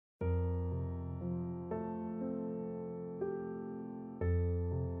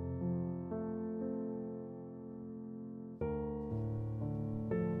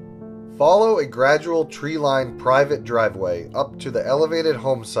Follow a gradual tree-lined private driveway up to the elevated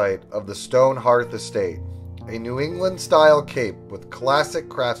home site of the Stone Hearth Estate, a New England-style cape with classic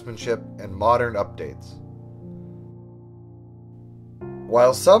craftsmanship and modern updates.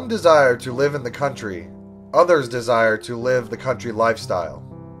 While some desire to live in the country, others desire to live the country lifestyle,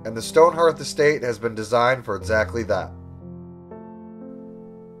 and the Stone Hearth Estate has been designed for exactly that.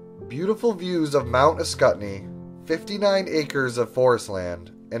 Beautiful views of Mount Ascutney, 59 acres of forest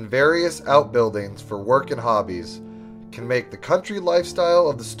land, and various outbuildings for work and hobbies can make the country lifestyle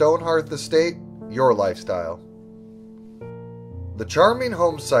of the Stone Hearth Estate your lifestyle. The charming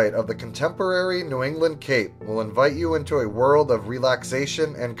home site of the contemporary New England Cape will invite you into a world of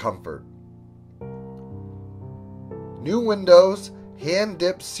relaxation and comfort. New windows,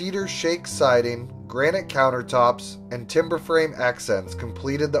 hand-dipped cedar shake siding, granite countertops, and timber frame accents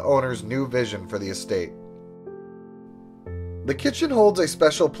completed the owner's new vision for the estate. The kitchen holds a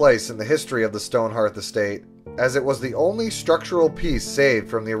special place in the history of the Stone Hearth Estate, as it was the only structural piece saved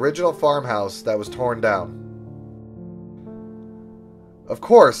from the original farmhouse that was torn down. Of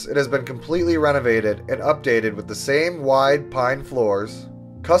course, it has been completely renovated and updated with the same wide pine floors,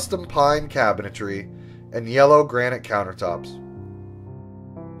 custom pine cabinetry, and yellow granite countertops.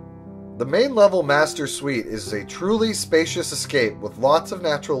 The main level master suite is a truly spacious escape with lots of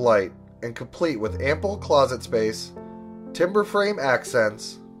natural light and complete with ample closet space, timber frame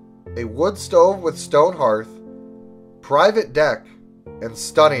accents, a wood stove with stone hearth, private deck, and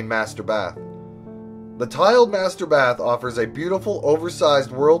stunning master bath. The tiled master bath offers a beautiful oversized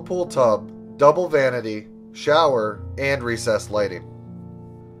whirlpool tub, double vanity, shower, and recessed lighting.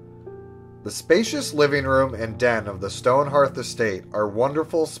 The spacious living room and den of the Stone Hearth Estate are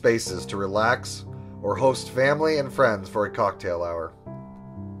wonderful spaces to relax or host family and friends for a cocktail hour.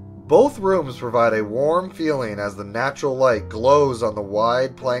 Both rooms provide a warm feeling as the natural light glows on the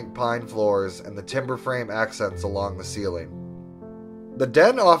wide plank pine floors and the timber frame accents along the ceiling. The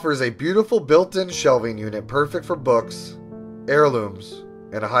den offers a beautiful built-in shelving unit perfect for books, heirlooms,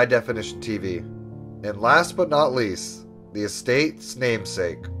 and a high-definition TV. And last but not least, the estate's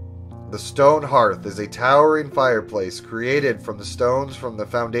namesake. The Stone Hearth is a towering fireplace created from the stones from the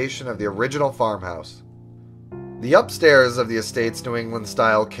foundation of the original farmhouse. The upstairs of the estate's New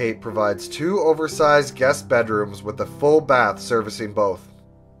England-style cape provides two oversized guest bedrooms with a full bath servicing both.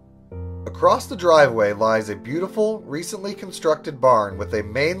 Across the driveway lies a beautiful, recently constructed barn with a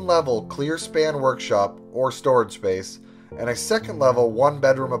main-level clear-span workshop or storage space and a second-level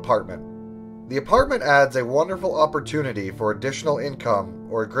one-bedroom apartment. The apartment adds a wonderful opportunity for additional income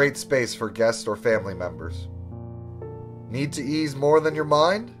or a great space for guests or family members. Need to ease more than your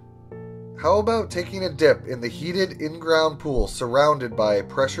mind? How about taking a dip in the heated in-ground pool surrounded by a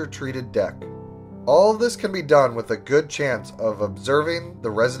pressure-treated deck? All of this can be done with a good chance of observing the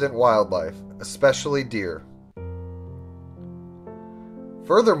resident wildlife, especially deer.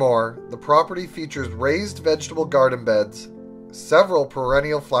 Furthermore, the property features raised vegetable garden beds, several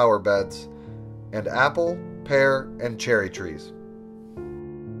perennial flower beds, and apple, pear, and cherry trees.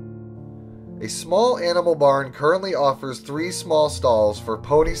 A small animal barn currently offers 3 small stalls for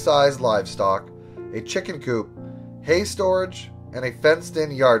pony-sized livestock, a chicken coop, hay storage, and a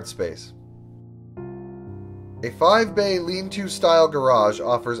fenced-in yard space. A 5-bay lean-to style garage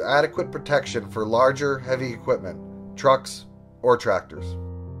offers adequate protection for larger, heavy equipment, trucks, or tractors.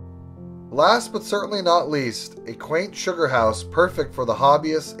 Last but certainly not least, a quaint sugar house perfect for the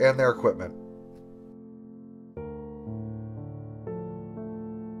hobbyists and their equipment.